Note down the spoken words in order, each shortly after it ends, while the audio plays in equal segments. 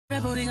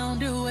Everybody gonna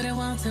do what they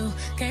want to.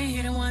 Can't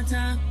hit it one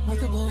time.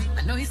 Multiple.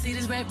 I know you see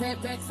this red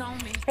on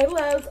me. Hey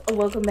loves,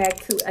 welcome back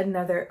to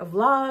another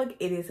vlog.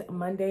 It is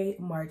Monday,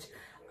 March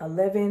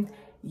 11th.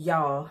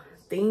 Y'all,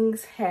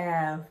 things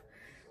have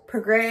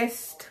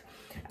progressed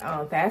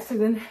faster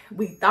than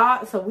we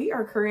thought. So we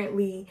are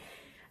currently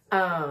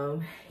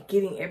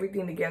getting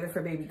everything together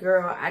for baby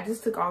girl. I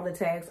just took all the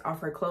tags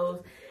off her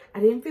clothes. I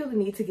didn't feel the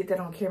need to get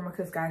that on camera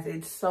because, guys,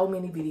 it's so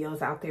many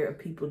videos out there of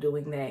people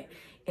doing that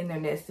in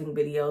their nesting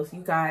videos. You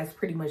guys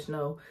pretty much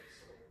know,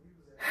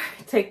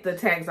 take the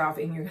tags off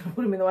and you're gonna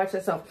put them in the washer.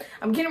 So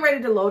I'm getting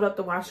ready to load up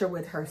the washer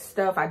with her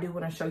stuff. I do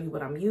want to show you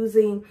what I'm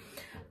using.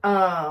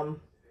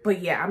 But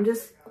yeah, I'm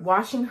just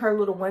washing her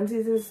little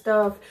onesies and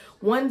stuff.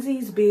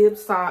 Onesies,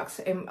 bibs, socks,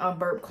 and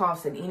burp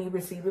cloths, and any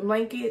receiving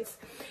blankets.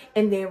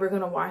 And then we're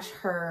going to wash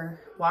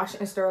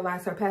and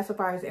sterilize her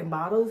pacifiers and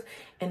bottles.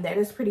 And that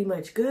is pretty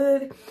much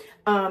good.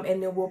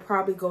 And then we'll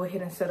probably go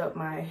ahead and set up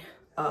my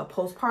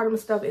postpartum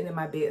stuff and then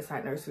my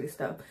bedside nursery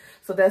stuff.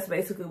 So that's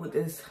basically what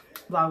this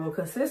vlog will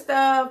consist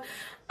of.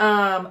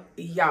 Y'all,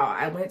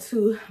 I went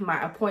to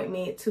my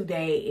appointment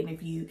today, and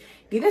if you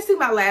didn't see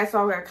my last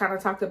vlog, I kind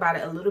of talked about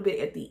it a little bit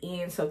at the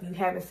end. So if you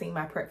haven't seen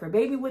my prep for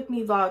baby with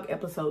me vlog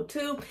episode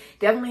 2,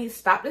 definitely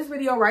stop this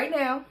video right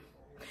now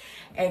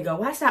and go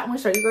watch that one.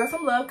 Show you girls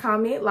some love,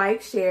 comment,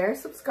 like, share,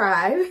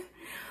 subscribe.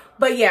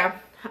 But yeah,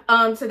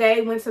 today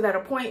went to that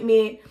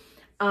appointment.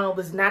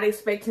 Was not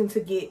expecting to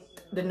get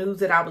the news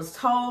that I was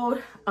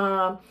told.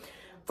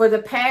 For the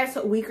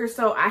past week or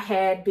so, I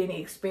had been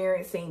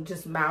experiencing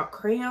just mild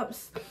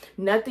cramps.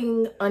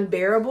 Nothing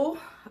unbearable,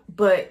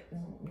 but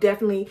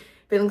definitely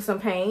feeling some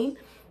pain.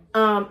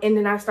 And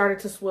then I started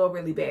to swell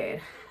really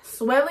bad.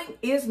 Swelling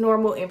is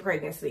normal in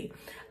pregnancy.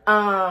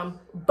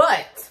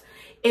 But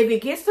if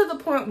it gets to the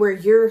point where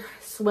you're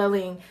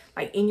swelling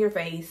like in your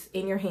face,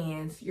 in your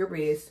hands, your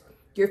wrists,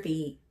 your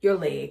feet, your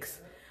legs,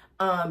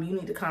 you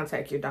need to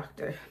contact your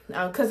doctor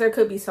because there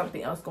could be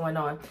something else going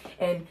on.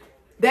 And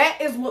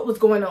that is what was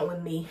going on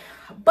with me.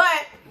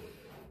 But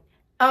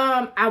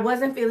I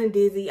wasn't feeling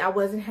dizzy. I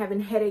wasn't having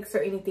headaches or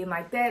anything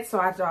like that. So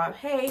I thought,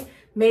 hey,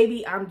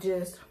 maybe I'm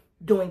just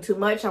doing too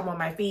much. I'm on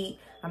my feet.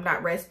 I'm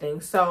not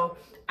resting. So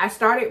I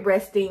started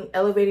resting,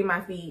 elevating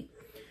my feet,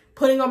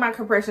 putting on my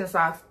compression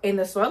socks, and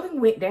the swelling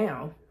went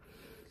down.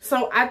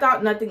 So I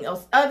thought nothing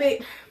else of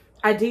it.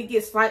 I did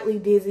get slightly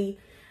dizzy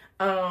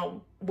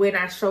when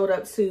I showed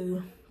up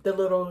to the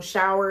little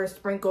shower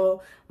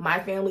sprinkle my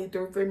family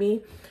threw for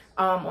me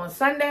on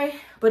Sunday.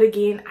 But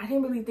again, I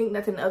didn't really think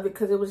nothing of it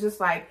because it was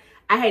just like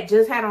I had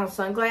just had on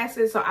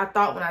sunglasses. So I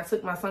thought when I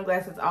took my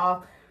sunglasses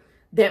off,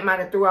 that might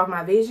have threw off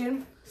my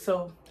vision.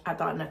 So I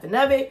thought nothing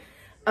of it.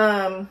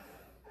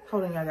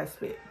 Hold on, y'all, got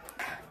spit.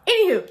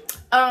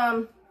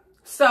 Anywho,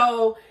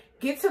 so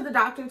get to the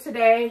doctor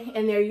today,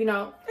 and they're,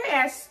 they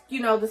ask,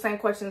 the same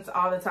questions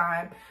all the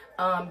time.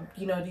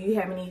 Do you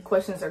have any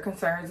questions or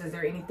concerns? Is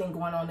there anything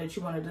going on that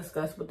you want to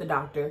discuss with the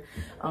doctor?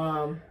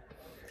 And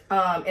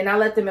I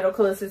let the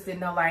medical assistant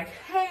know, like,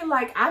 hey,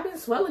 like, I've been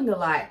swelling a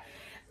lot.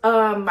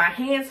 My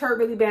hands hurt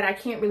really bad. I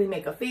can't really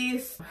make a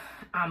fist.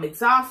 I'm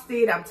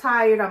exhausted. I'm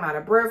tired. I'm out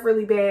of breath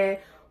really bad.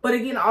 But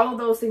again, all of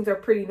those things are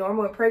pretty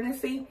normal in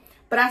pregnancy.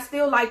 But I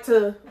still like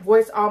to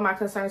voice all my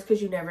concerns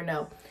because you never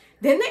know.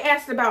 Then they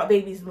asked about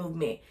baby's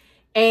movement.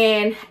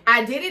 And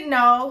I didn't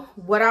know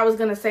what I was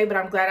going to say, but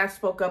I'm glad I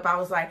spoke up. I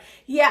was like,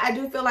 yeah, I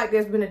do feel like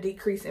there's been a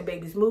decrease in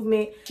baby's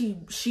movement.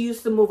 She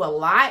used to move a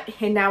lot,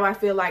 and now I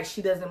feel like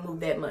she doesn't move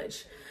that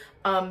much.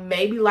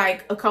 Maybe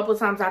like a couple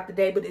times out the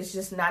day, but it's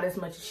just not as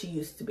much as she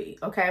used to be,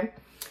 okay?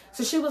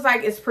 So she was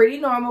like, it's pretty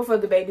normal for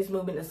the baby's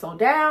movement to slow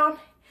down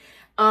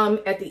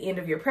at the end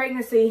of your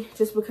pregnancy,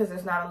 just because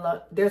there's not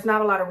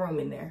a lot of room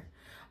in there.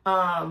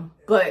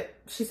 But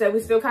she said we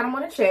still kind of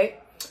want to check.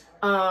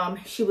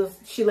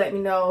 She let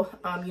me know,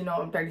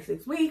 I'm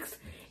 36 weeks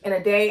and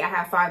a day. I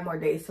have 5 more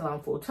days till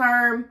I'm full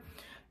term.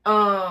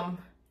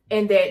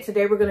 And that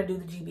today we're going to do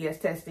the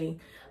GBS testing,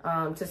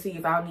 to see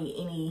if I'll need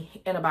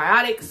any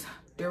antibiotics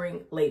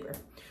during labor.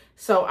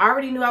 So I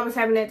already knew I was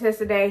having that test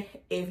today.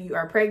 If you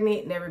are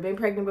pregnant, never been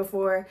pregnant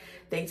before,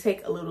 they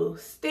take a little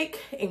stick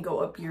and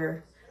go up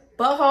your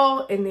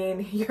butthole and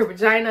then your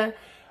vagina.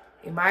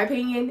 In my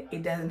opinion,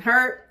 it doesn't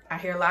hurt. I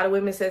hear a lot of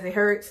women says it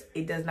hurts.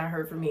 It does not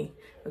hurt for me.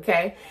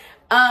 Okay.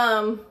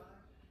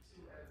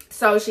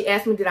 So she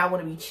asked me, did I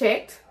want to be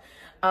checked?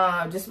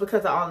 Just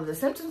because of all of the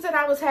symptoms that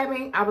I was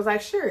having. I was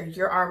like, sure,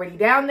 you're already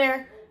down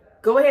there.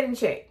 Go ahead and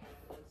check.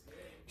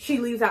 She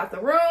leaves out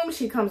the room.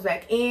 She comes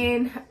back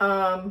in.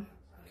 And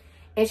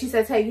she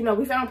says, hey,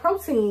 we found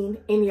protein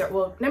in your,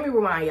 well, let me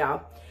remind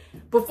y'all.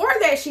 Before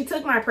that, she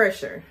took my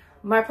pressure.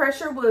 My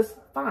pressure was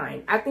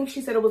fine. I think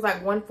she said it was like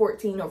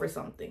 114 over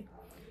something.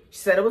 She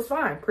said it was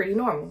fine, pretty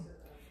normal.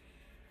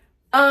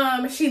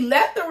 She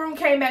left the room,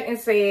 came back and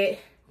said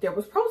there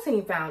was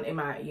protein found in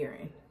my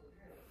urine.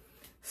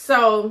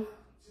 So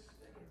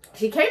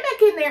she came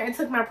back in there and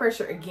took my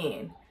pressure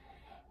again.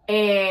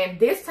 And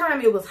this time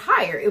it was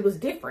higher. It was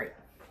different.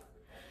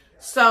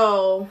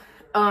 So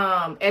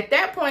at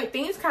that point,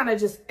 things kind of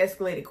just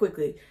escalated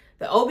quickly.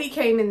 The OB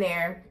came in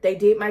there. They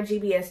did my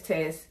GBS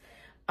test.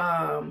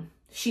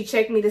 She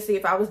checked me to see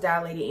if I was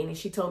dilated any.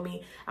 She told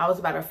me I was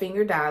about a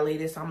finger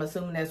dilated, so I'm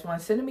assuming that's 1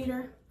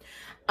 centimeter.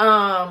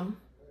 And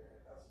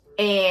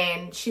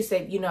she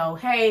said, you know,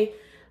 hey,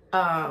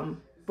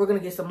 we're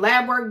gonna get some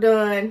lab work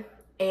done,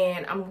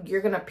 and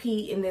you're gonna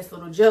pee in this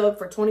little jug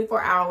for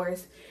 24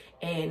 hours,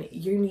 and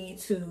you need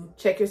to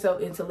check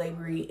yourself into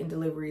labor and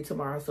delivery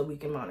tomorrow so we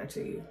can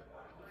monitor you.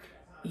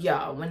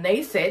 Y'all, when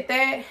they said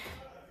that,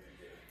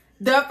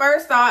 the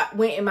first thought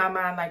went in my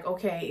mind like,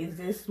 okay, is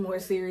this more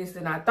serious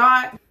than I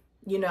thought?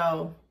 You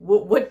know,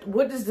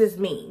 what does this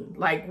mean?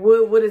 Like,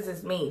 what does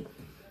this mean?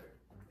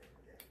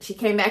 She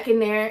came back in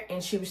there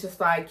and she was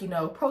just like, you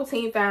know,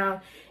 protein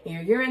found in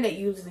your urine, that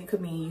usually could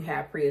mean you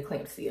have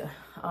preeclampsia.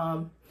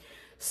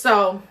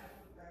 So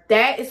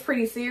that is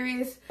pretty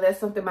serious. That's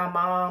something my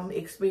mom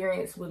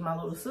experienced with my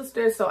little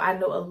sister. So I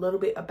know a little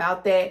bit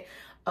about that,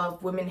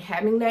 of women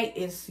having that.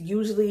 It's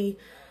usually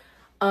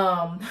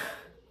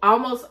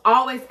almost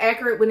always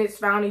accurate when it's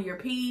found in your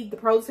pee, the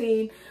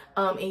protein,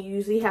 and you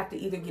usually have to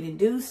either get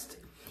induced,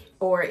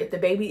 or if the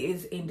baby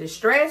is in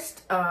distress,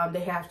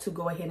 they have to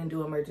go ahead and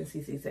do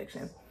emergency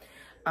C-section.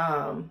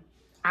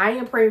 I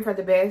am praying for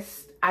the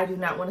best. I do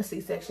not want a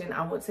C-section.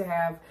 I want to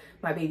have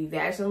my baby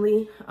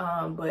vaginally,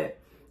 but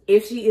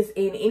if she is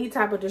in any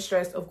type of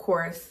distress, of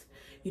course,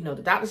 you know,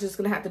 the doctor's just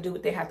gonna have to do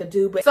what they have to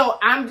do. But so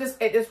I'm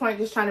just at this point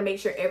just trying to make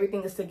sure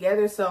everything is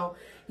together. So,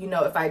 you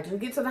know, if I do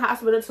get to the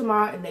hospital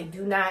tomorrow and they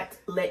do not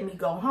let me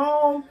go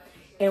home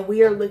and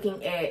we are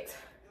looking at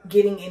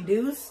getting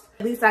induced,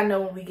 at least I know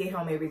when we get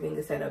home, everything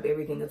is set up,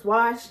 everything is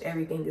washed,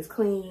 everything is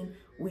clean.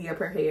 We are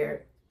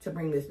prepared to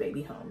bring this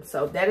baby home.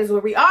 So that is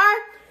where we are.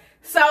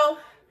 So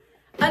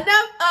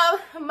enough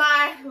of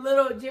my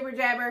little jibber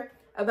jabber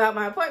about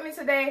my appointment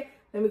today.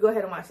 Let me go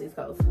ahead and wash these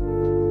clothes.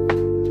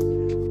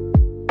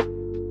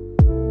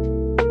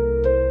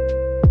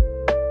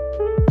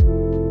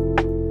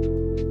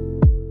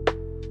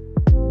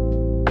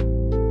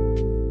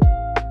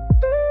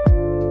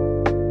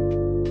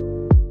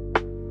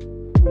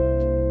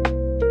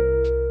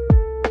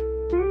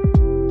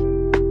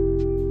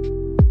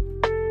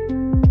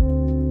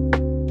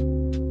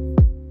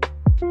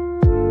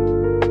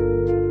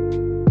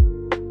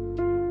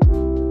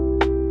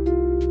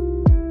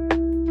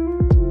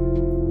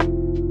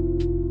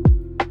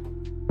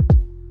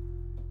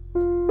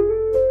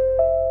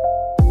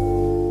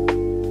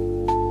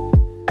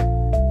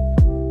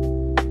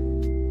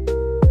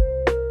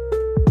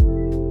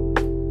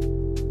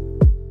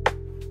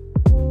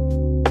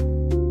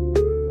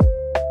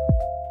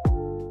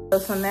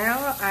 So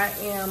now I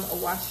am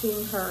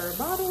washing her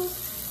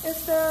bottles and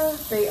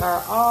stuff. They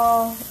are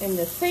all in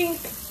the sink.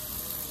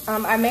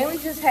 I mainly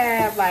just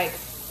have like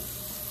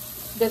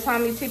the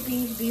Tommy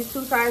Tippy, these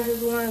 2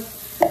 sizes ones,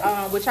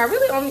 which I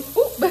really only,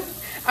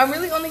 I'm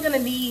really only gonna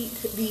need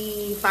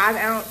the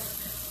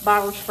 5-ounce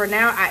bottles for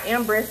now. I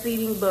am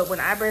breastfeeding, but when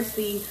I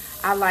breastfeed,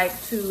 I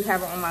like to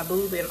have it on my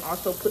boob and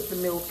also put the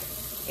milk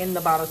in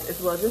the bottles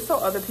as well, just so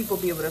other people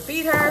be able to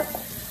feed her.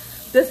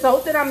 The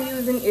soap that I'm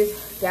using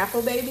is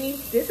Dapple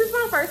Baby. This is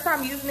my first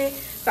time using it,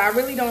 so I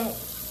really don't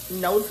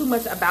know too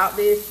much about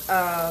this.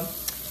 I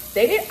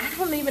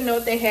don't even know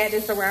if they had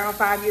this around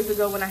 5 years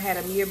ago when I had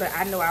Amir, but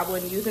I know I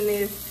wasn't using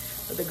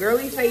this. But the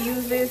girlies, they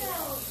use this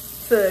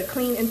to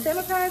clean and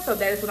sanitize, so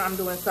that is what I'm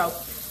doing. So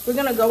we're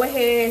gonna go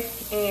ahead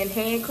and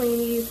hand clean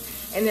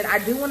these. And then I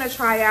do wanna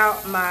try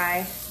out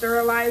my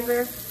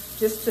sterilizer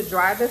just to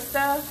dry the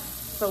stuff.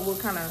 So we'll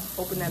kind of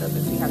open that up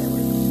and see how that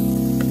works.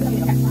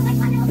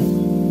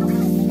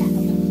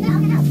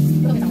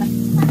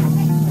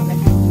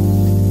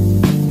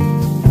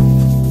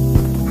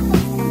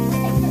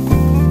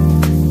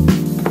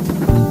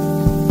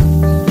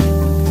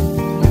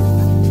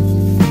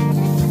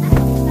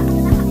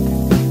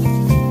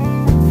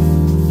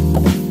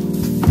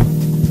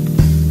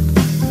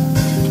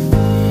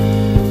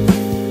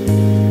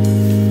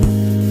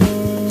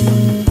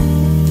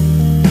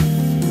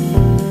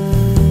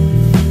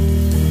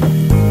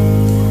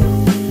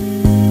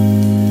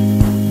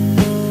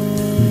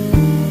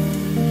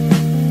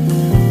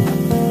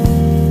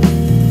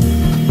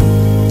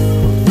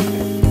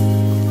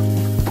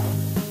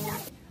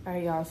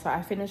 So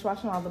I finished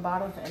washing all the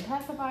bottles and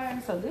pacifier.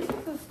 So this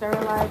is the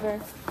sterilizer.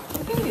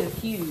 This thing is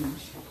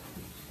huge.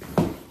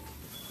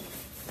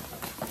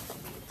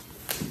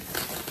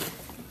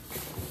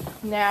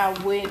 Now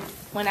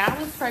when I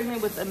was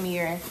pregnant with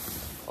Amir,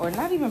 or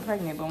not even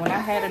pregnant, but when I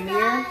had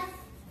Amir,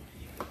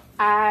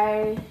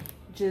 I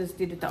just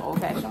did it the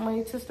old-fashioned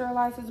way to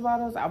sterilize his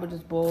bottles. I would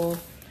just boil.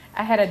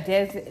 I had a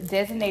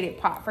designated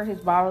pot for his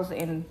bottles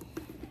and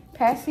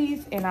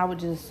pasties, and I would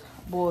just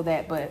boil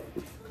that. But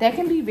that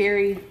can be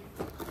very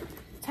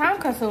time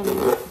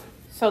consuming,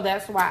 so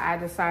that's why I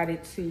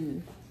decided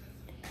to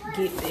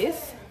get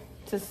this,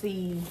 to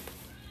see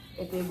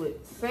if it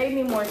would save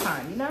me more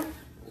time, you know.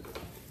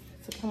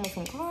 So come with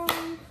some cloves,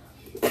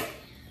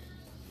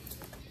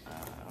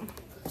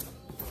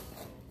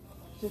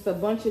 just a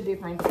bunch of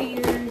different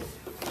tiers.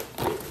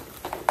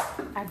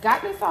 I I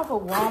got this off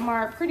of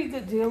Walmart. Pretty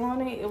good deal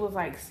on it. It was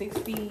like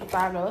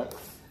 65 bucks.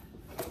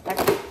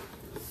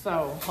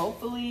 So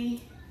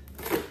hopefully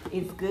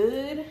it's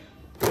good.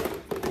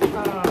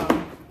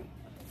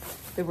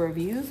 The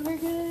reviews were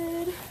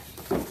good.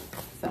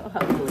 So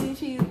hopefully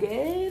she's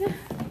good.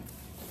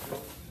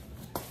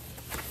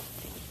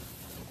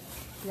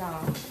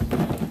 Y'all,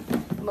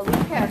 Malik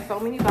has so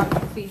many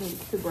boxes he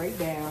needs to break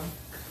down.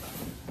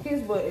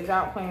 His butt is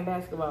out playing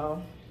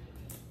basketball.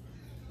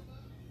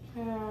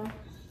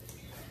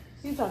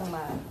 He's talking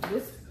about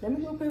this. Let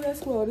me go play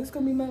basketball. This is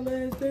gonna be my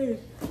last day.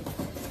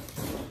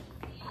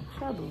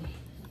 Trouble.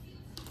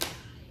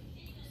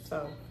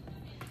 So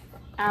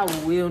I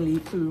will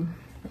need to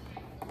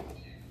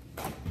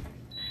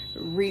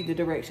read the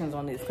directions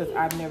on this because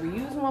I've never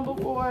used one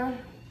before.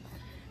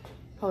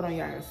 Hold on,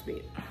 y'all, gotta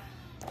spit.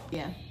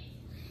 Yeah.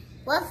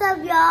 What's up,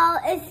 y'all?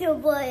 It's your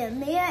boy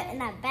Amir,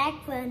 and I'm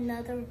back for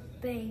another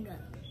banger.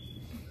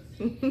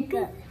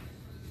 Go.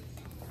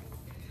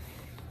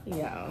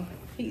 Y'all,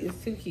 he is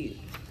too cute.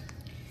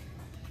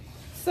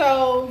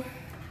 So,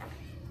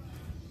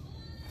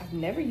 I've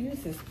never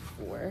used this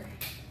before.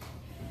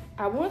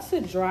 I want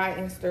to dry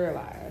and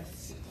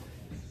sterilize.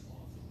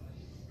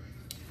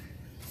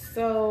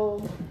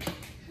 So,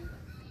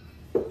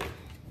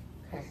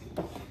 okay.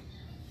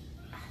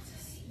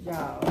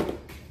 Y'all,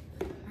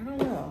 I don't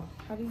know.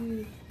 How do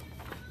you...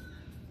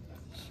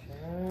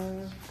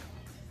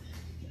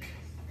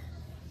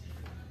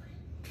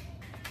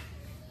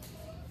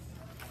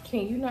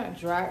 Can you not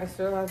dry and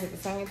sterilize at the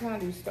same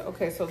time?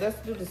 Okay, so let's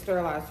do the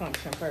sterilize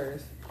function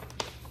first.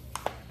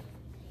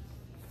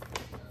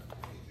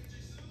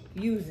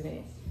 Using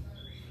it.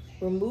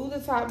 Remove the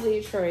top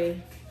lid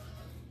tray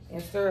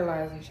and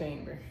sterilizing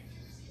chamber.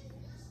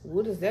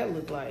 What does that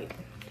look like?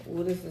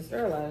 What is the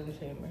sterilizing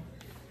chamber?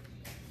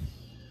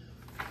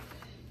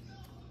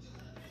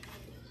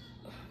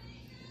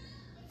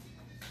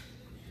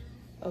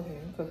 Okay,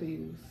 I'm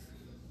confused.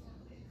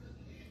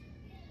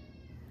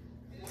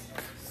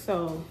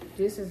 So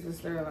this is the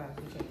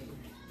sterilizing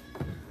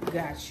chamber.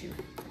 Got you.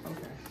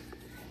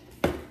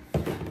 Okay.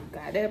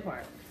 Got that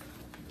part.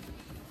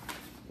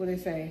 What do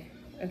they say?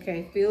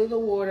 Okay, fill the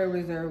water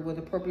reserve with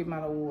appropriate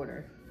amount of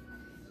water.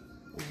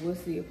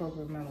 What's the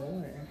appropriate amount of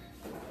water?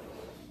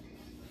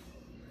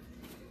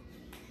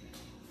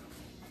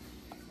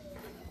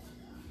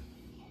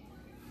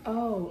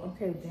 Oh,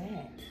 okay,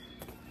 that.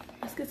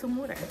 Let's get some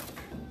water.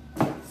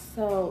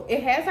 So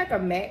it has like a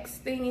max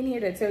thing in here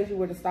that tells you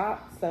where to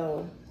stop.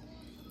 So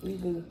we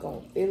just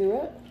gonna fill it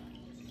up.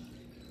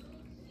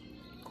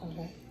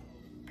 Okay.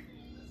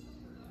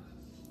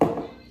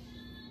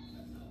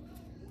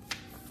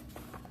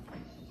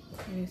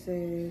 And it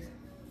says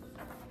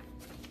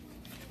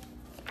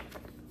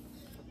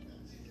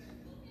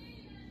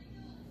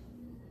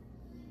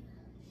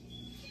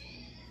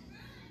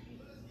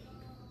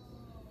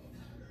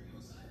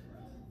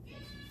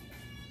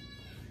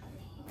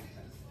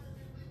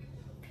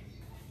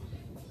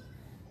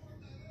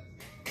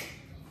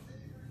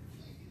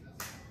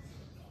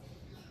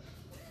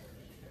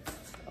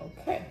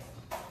okay.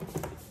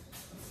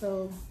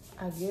 So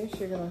I guess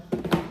you're gonna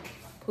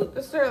put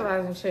the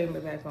sterilizing chamber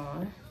back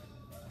on.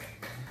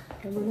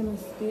 And we're gonna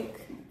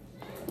stick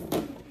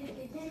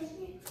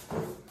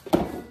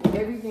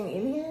everything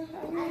in here,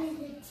 I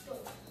mean.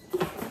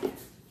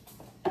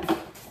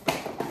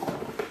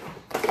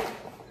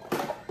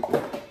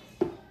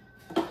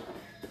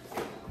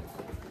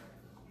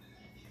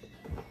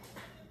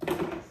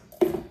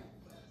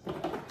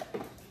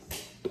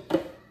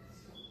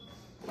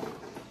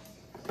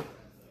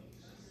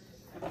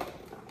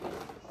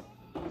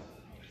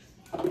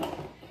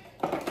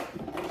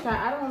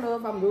 I don't know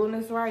if I'm doing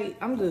this right.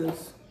 I'm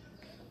just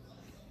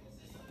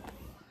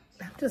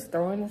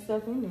throwing this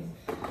stuff in there.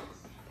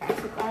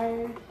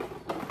 Pacifier.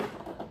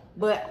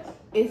 But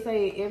it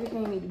say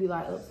everything need to be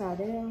like upside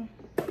down.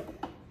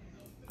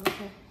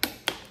 Okay.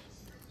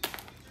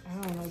 I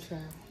don't know,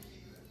 child.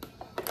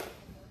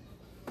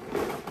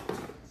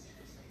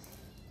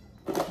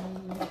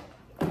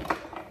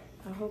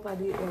 I hope I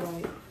did that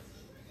right.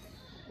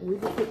 We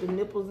can put the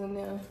nipples in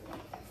there.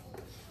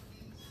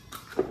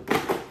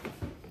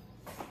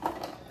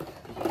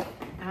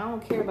 I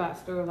don't care about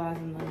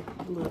sterilizing the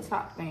little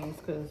top things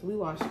because we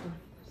washed them.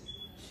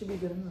 Should be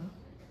good enough.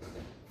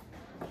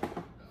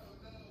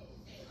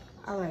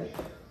 All right,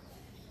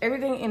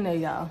 everything in there,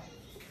 y'all.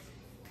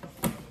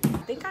 I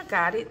think I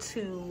got it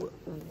to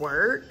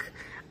work.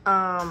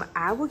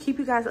 I will keep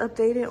you guys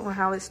updated on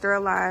how it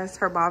sterilized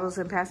her bottles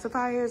and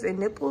pacifiers and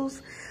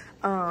nipples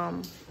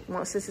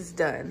once this is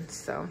done.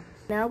 So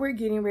now we're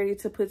getting ready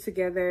to put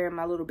together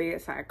my little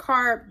bedside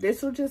cart.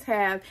 This will just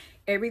have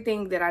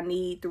everything that I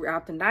need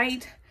throughout the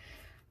night.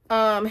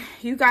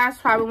 You guys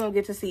probably won't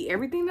get to see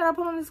everything that I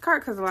put on this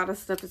cart because a lot of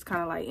stuff is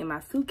kind of like in my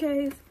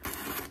suitcase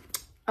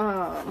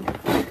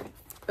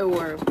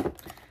or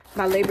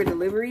my labor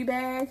delivery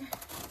bag.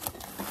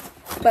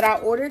 But I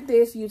ordered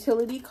this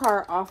utility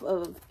cart off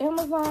of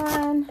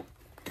Amazon.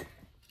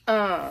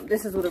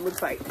 This is what it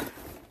looks like.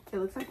 It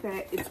looks like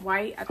that. It's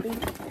white, I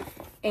think,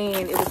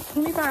 and it was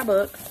 25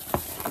 bucks.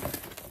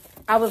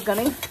 I was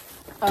gonna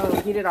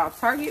get it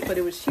off Target, but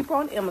it was cheaper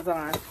on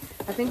Amazon.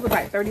 I think it was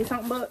like 30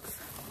 something bucks.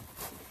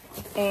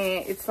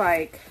 And it's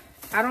like,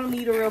 I don't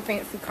need a real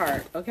fancy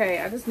cart,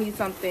 okay? I just need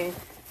something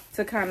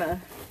to kind of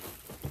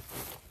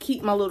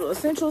keep my little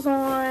essentials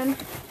on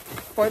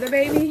for the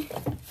baby.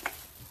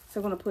 So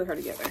I'm gonna put her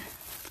together.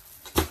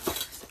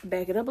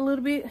 Back it up a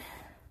little bit.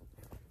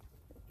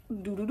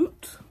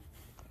 Doo-doo-doot.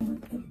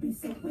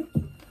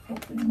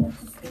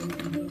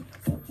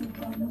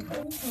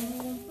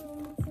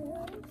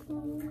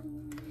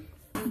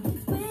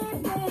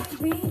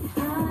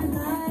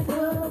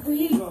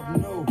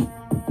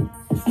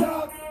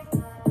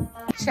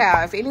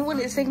 Child, if anyone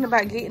is thinking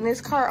about getting this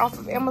cart off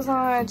of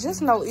Amazon,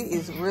 just know it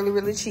is really,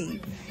 really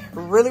cheap.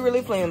 Really,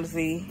 really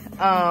flimsy.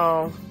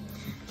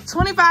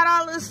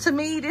 $25 to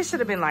me, this should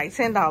have been like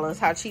 $10,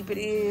 how cheap it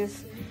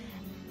is.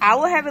 I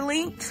will have it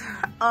linked.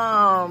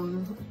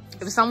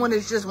 If someone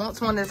just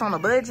wants one that's on a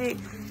budget,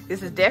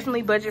 this is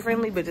definitely budget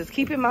friendly, but just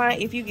keep in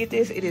mind, if you get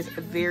this, it is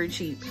very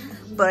cheap.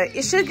 But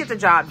it should get the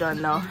job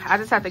done though. I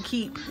just have to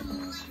keep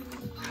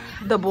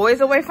the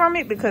boys away from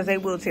it because they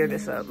will tear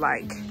this up.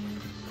 Like,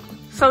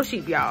 so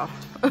cheap, y'all.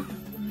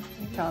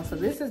 Y'all, so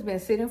this has been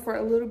sitting for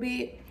a little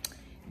bit.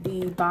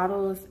 The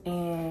bottles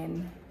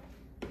and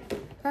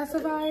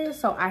pacifiers.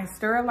 So I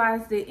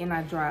sterilized it and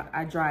I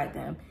dried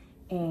them.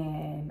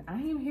 And I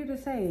am here to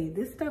say,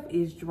 this stuff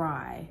is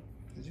dry.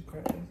 Did you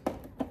crack this?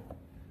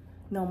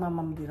 No, my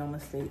mama did on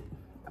mistake,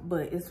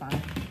 but it's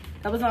fine.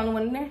 That was the only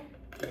one in there?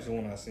 That's the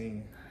one I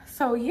seen.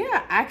 So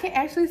yeah, I can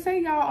actually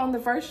say, y'all, on the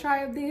first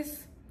try of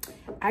this,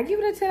 I give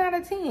it a 10 out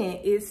of 10.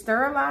 It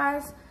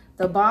sterilized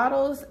the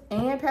bottles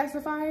and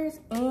pacifiers,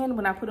 and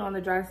when I put it on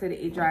the dry set,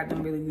 it dried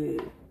them really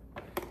good.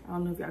 I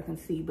don't know if y'all can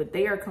see, but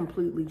they are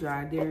completely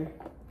dry.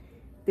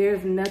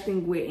 There's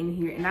nothing wet in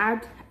here. And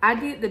I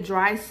did the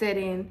dry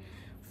setting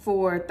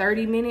for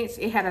 30 minutes.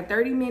 It had a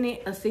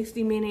 30-minute, a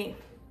 60-minute,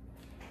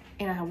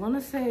 and I want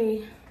to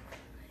say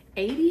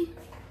 80,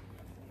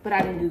 but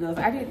I didn't do those.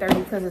 I did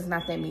 30 because it's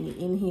not that many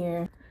in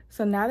here.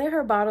 So now that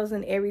her bottles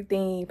and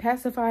everything,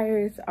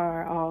 pacifiers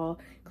are all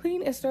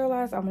clean and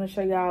sterilized, I'm going to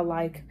show y'all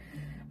like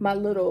my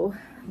little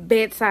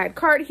bedside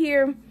cart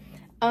here.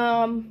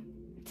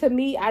 To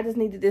me, I just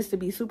needed this to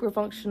be super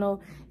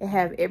functional and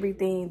have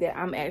everything that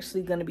I'm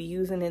actually going to be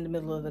using in the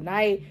middle of the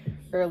night,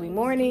 early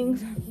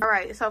mornings. All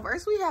right, so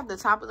first we have the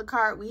top of the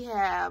cart. We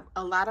have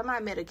a lot of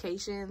my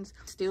medications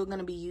still going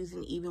to be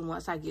using even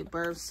once I give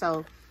birth.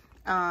 So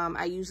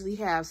I usually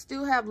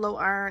still have low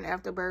iron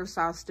after birth,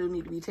 so I'll still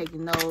need to be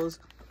taking those.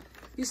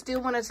 You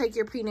still want to take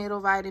your prenatal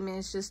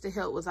vitamins just to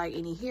help with like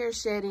any hair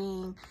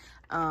shedding,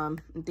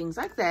 and things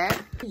like that.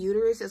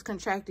 Uterus is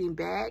contracting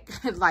back.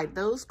 Like,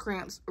 those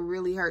cramps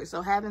really hurt.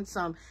 So having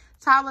some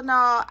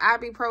Tylenol,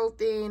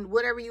 ibuprofen,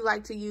 whatever you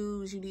like to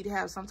use, you need to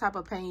have some type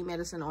of pain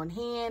medicine on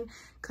hand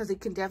because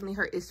it can definitely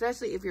hurt,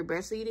 especially if you're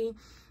breastfeeding,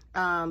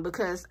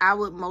 because I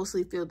would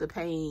mostly feel the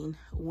pain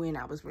when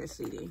I was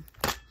breastfeeding.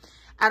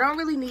 I don't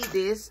really need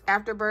this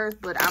after birth,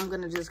 but I'm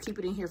going to just keep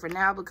it in here for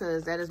now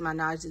because that is my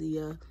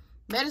nausea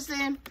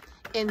medicine.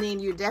 And then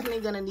you're definitely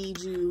going to need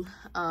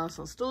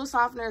some stool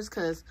softeners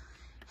because,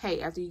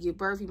 hey, after you give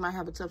birth, you might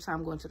have a tough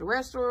time going to the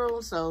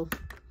restroom. So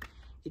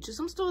get you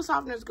some stool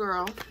softeners,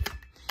 girl.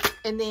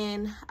 And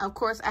then, of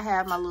course, I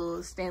have my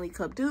little Stanley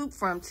Cup dupe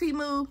from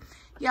Temu.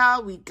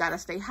 Y'all, we got to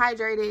stay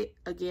hydrated.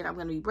 Again, I'm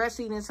going to be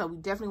breastfeeding, so we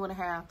definitely want to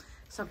have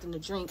something to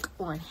drink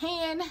on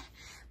hand.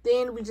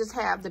 Then we just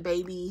have the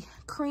baby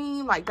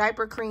cream, like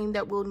diaper cream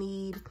that we'll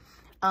need.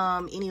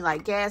 Any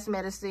like gas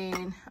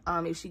medicine,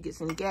 if she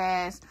gets any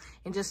gas,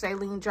 and just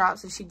saline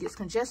drops if she gets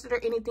congested or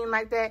anything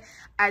like that.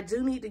 I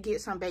do need to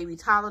get some baby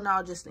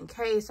Tylenol just in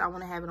case. I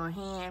want to have it on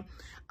hand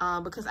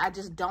because I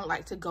just don't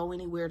like to go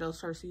anywhere those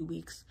first few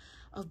weeks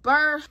of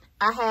birth.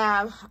 I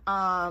have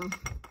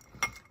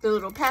the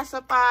little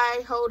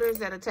pacifier holders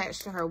that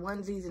attach to her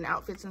onesies and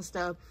outfits and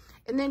stuff,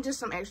 and then just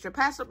some extra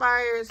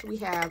pacifiers. We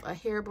have a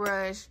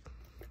hairbrush,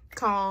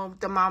 comb,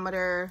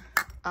 thermometer,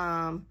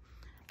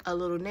 a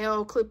little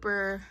nail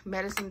clipper,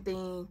 medicine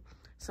thing,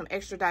 some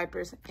extra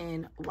diapers,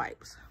 and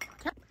wipes.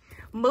 Okay.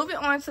 Moving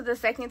on to the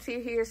second tier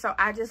here. So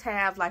I just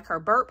have like her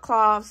burp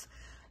cloths,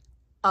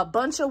 a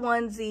bunch of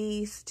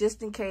onesies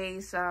just in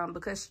case,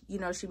 because, you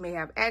know, she may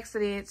have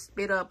accidents,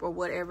 spit up or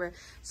whatever.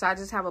 So I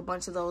just have a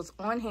bunch of those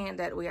on hand.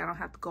 That way I don't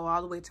have to go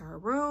all the way to her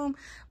room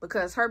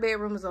because her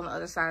bedroom is on the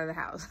other side of the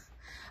house.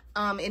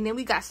 And then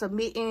we got some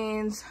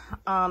mittens,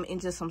 and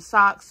just some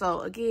socks.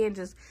 So again,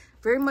 just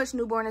very much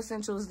newborn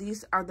essentials.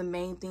 These are the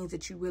main things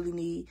that you really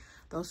need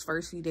those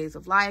first few days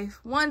of life.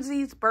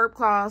 Onesies, burp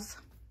cloths,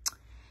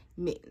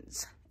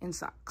 mittens, and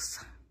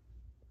socks.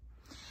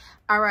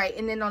 All right,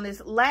 and then on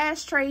this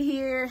last tray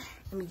here,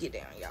 let me get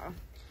down, y'all.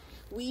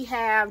 We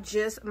have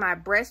just my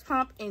breast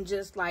pump and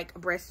just like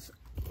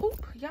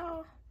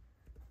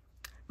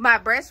my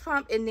breast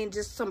pump, and then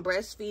just some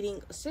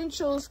breastfeeding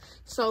essentials.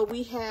 So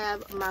we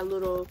have my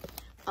little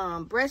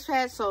breast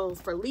pads. So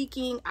for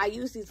leaking, I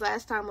used these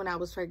last time when I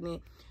was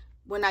pregnant,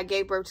 when I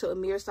gave birth to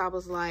Amir. So I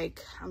was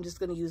like, I'm just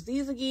gonna use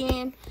these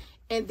again.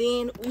 And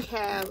then we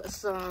have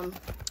some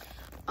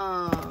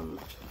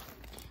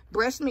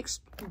breast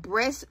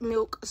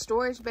milk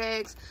storage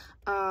bags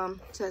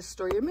to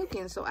store your milk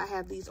in. So I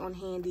have these on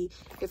handy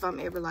if I'm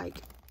ever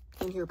like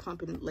in here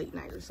pumping late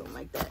night or something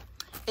like that.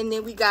 And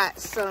then we got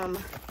some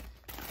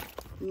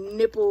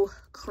nipple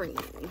cream.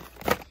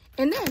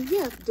 And then,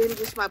 yeah, then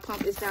just my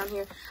pump is down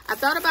here. I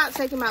thought about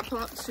taking my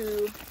pump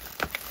to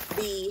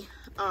the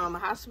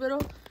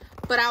hospital,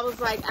 but I was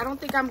like, I don't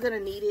think I'm gonna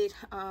need it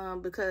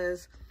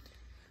because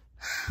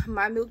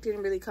my milk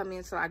didn't really come in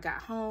until I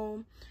got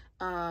home.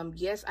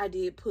 Yes, I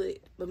did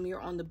put Amir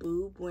on the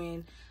boob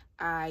when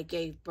I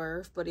gave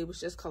birth, but it was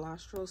just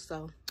colostrum,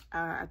 so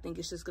I think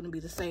it's just gonna be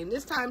the same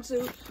this time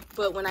too.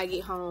 But when I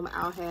get home,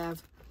 I'll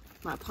have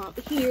my pump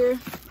here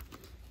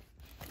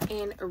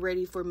and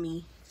ready for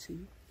me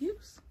to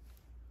use.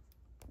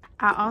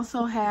 I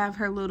also have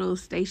her little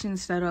station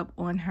set up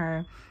on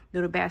her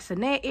little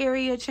bassinet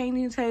area,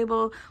 changing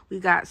table. We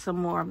got some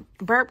more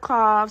burp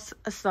cloths,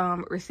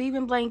 some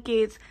receiving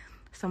blankets,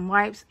 some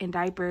wipes and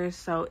diapers.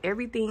 So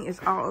everything is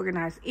all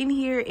organized in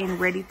here and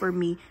ready for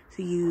me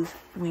to use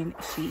when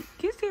she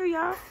gets here,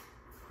 y'all.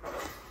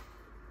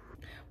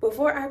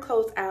 Before I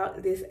close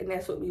out this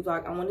Nest With Me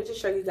vlog, I wanted to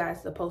show you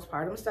guys the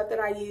postpartum stuff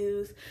that I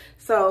use.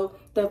 So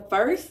the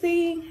first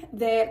thing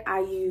that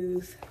I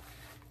use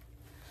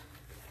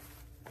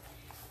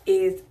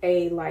is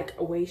a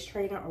waist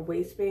trainer or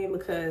waistband,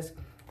 because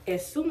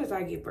as soon as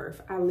I give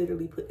birth, I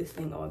literally put this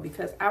thing on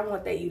because I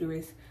want that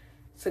uterus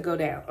to go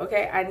down.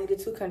 Okay, I need it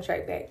to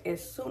contract back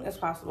as soon as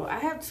possible. I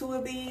have 2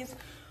 of these.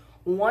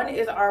 One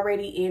is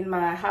already in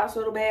my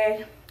hospital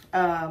bag,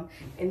 and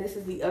this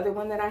is the other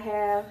one that I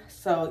have.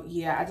 So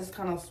yeah, I just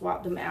kind of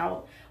swapped them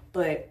out.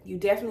 But you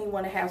definitely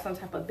want to have some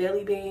type of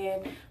belly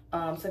band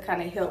to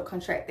kind of help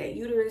contract that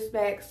uterus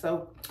back.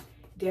 So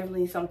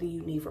definitely something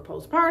you need for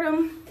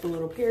postpartum. The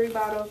little peri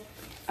bottle.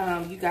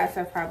 You guys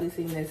have probably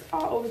seen this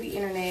all over the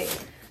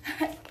internet.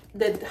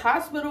 The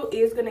hospital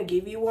is going to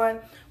give you one,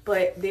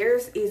 but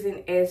theirs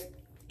isn't as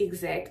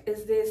exact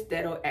as this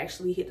that'll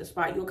actually hit the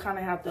spot. You'll kind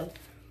of have to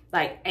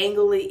like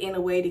angle it in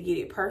a way to get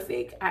it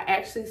perfect. I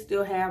actually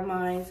still have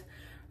mine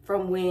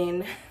from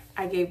when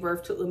I gave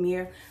birth to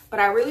Amir,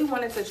 but I really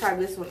wanted to try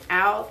this one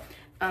out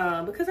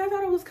because I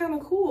thought it was kind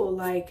of cool,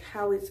 like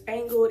how it's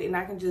angled and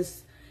I can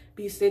just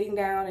be sitting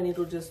down and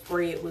it'll just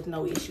spread with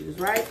no issues,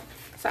 right?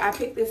 So I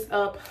picked this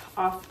up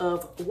off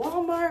of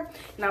Walmart,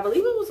 and I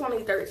believe it was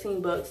only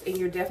 13 bucks, and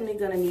you're definitely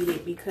gonna need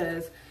it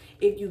because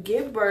if you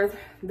give birth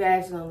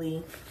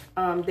vaginally,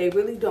 they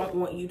really don't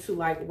want you to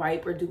like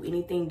wipe or do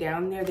anything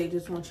down there. They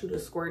just want you to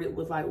squirt it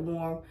with like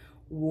warm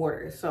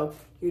water. So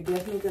you're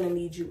definitely gonna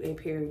need you a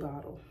peri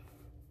bottle.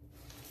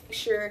 Make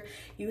sure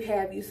you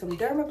have some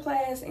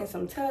dermaplast and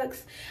some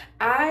tucks.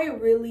 I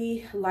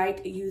really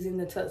liked using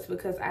the tucks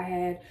because I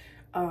had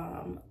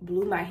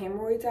blew my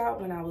hemorrhoids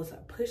out when I was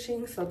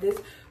pushing, so this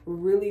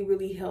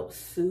really helps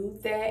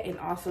soothe that, and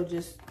also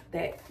just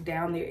that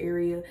down there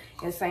area.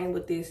 And same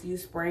with this, you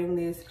spraying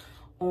this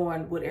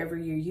on whatever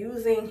you're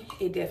using,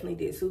 it definitely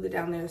did soothe it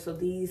down there. So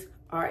these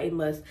are a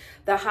must.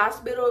 The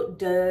hospital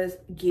does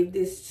give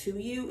this to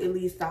you, at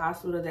least the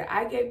hospital that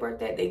I gave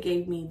birth at. They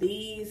gave me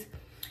these,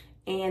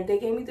 and they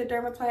gave me the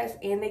dermaplast,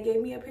 and they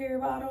gave me a peri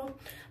bottle.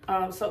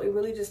 So it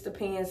really just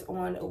depends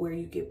on where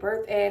you give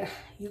birth at.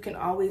 You can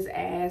always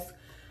ask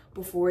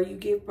before you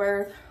give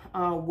birth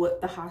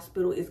what the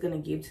hospital is going to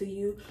give to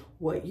you,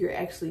 what you're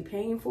actually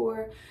paying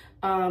for.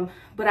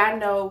 But I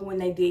know when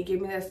they did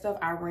give me that stuff,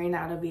 I ran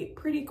out of it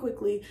pretty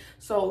quickly.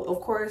 So of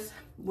course,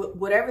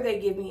 whatever they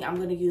give me, I'm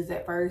going to use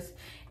that first,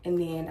 and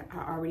then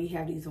I already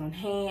have these on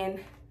hand,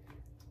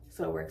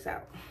 so it works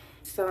out.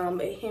 Some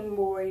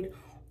hemorrhoid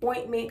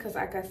ointment, because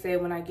like I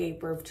said, when I gave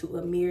birth to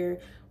Amir,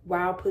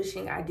 while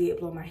pushing, I did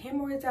blow my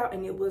hemorrhoids out,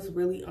 and it was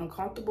really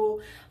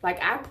uncomfortable. Like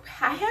I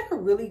had a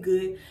really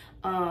good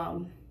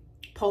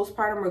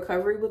postpartum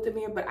recovery with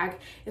Amir, but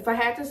if I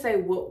had to say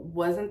what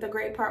wasn't the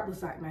great part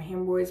was like my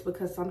hemorrhoids,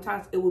 because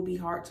sometimes it would be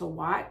hard to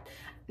watch.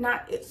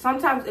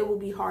 Sometimes it would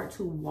be hard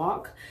to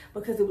walk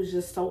because it was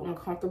just so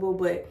uncomfortable.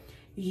 But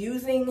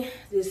using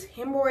this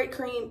hemorrhoid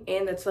cream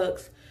and the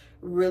tucks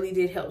really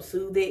did help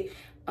soothe it.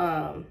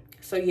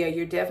 So yeah,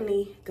 you're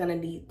definitely gonna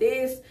need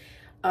this.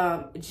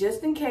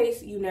 Just in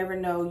case, you never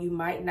know, you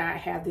might not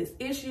have this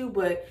issue,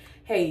 but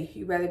hey,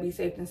 you'd rather be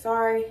safe than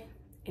sorry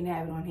and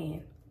have it on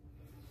hand.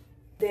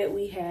 That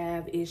we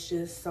have is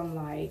just some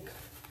like,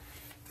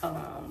 I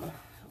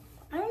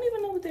don't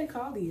even know what they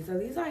call these. Are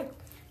these like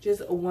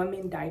just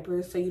woman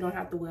diapers, so you don't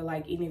have to wear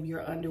like any of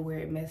your underwear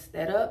and mess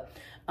that up?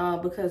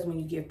 Because when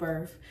you give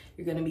birth,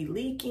 you're gonna be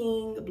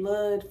leaking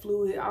blood,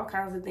 fluid, all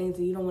kinds of things,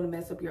 and you don't want to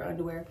mess up your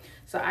underwear.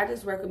 So I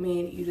just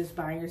recommend you just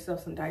buying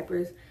yourself some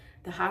diapers.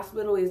 The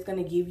hospital is going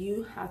to give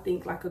you, I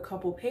think, like a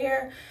couple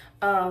pair.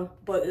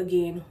 But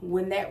again,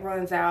 when that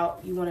runs out,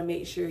 you want to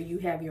make sure you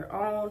have your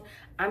own.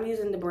 I'm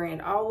using the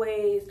brand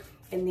Always.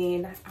 And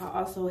then I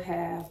also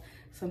have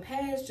some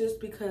pads just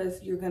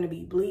because you're going to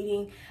be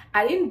bleeding.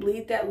 I didn't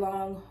bleed that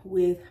long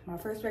with my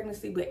first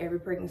pregnancy, but every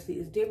pregnancy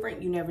is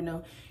different. You never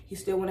know. You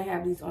still want to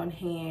have these on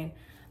hand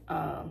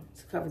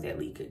to cover that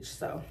leakage.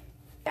 So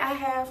I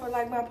have for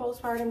like my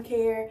postpartum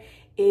care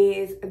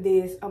is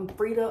this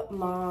Frida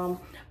Mom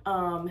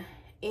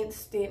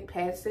instant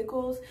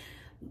padsicles.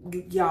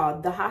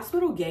 Y'all, the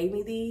hospital gave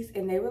me these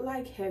and they were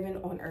like heaven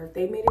on earth.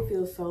 They made it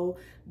feel so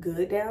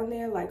good down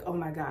there, like, oh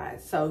my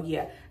god. So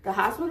yeah, the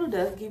hospital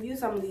does give you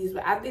some of these,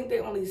 but I think they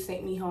only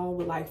sent me home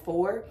with like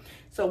 4.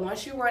 So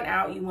once you run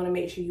out, you want to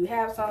make sure you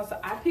have some. So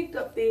I picked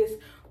up this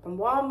from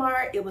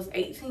Walmart. It was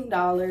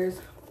 $18,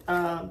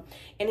 and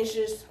it's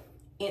just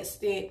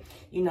instant,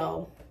 you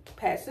know,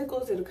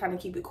 padsicles. It'll kind of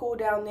keep it cool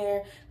down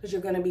there because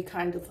you're going to be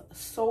kind of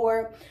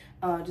sore,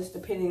 just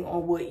depending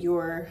on what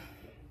your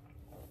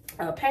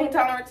pain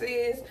tolerance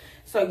is.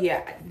 So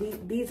yeah,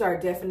 these are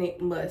a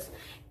definite must.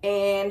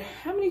 And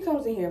how many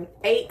comes in here?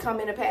 8 come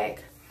in a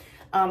pack.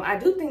 I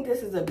do think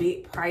this is a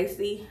bit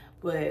pricey,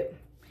 but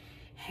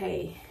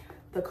hey,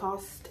 the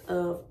cost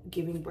of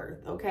giving birth,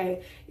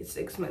 okay, it's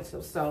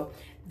expensive. So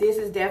this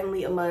is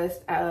definitely a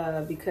must,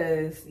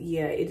 because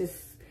yeah, it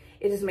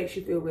just makes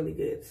you feel really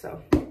good.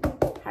 So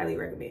highly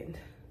recommend.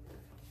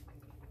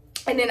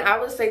 And then I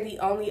would say the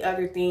only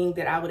other thing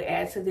that I would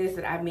add to this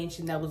that I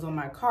mentioned that was on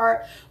my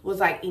cart was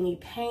like any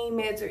pain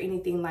meds or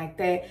anything like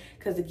that.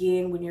 Because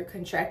again, when you're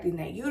contracting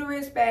that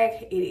uterus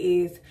back, it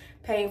is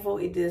painful.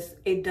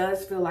 It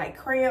does feel like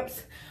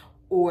cramps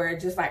or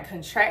just like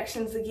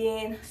contractions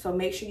again. So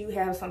make sure you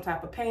have some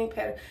type of pain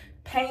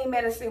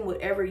medicine,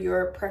 whatever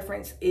your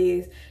preference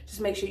is.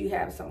 Just make sure you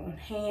have some on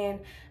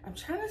hand. I'm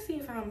trying to see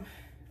if I'm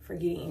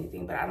forgetting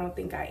anything, but I don't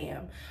think I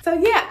am. So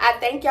yeah, I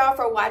thank y'all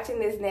for watching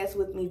this Nest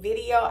With Me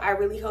video. I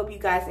really hope you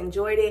guys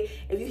enjoyed it.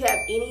 If you have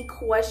any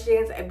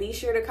questions, be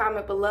sure to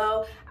comment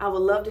below. I would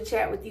love to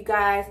chat with you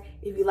guys.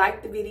 If you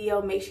liked the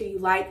video, make sure you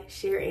like,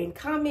 share, and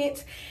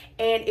comment.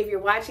 And if you're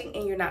watching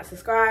and you're not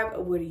subscribed,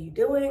 what are you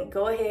doing?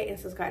 Go ahead and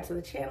subscribe to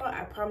the channel.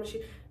 I promise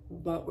you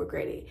won't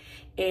regret it.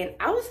 And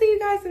I will see you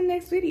guys in the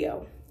next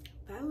video.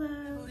 Bye,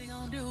 love.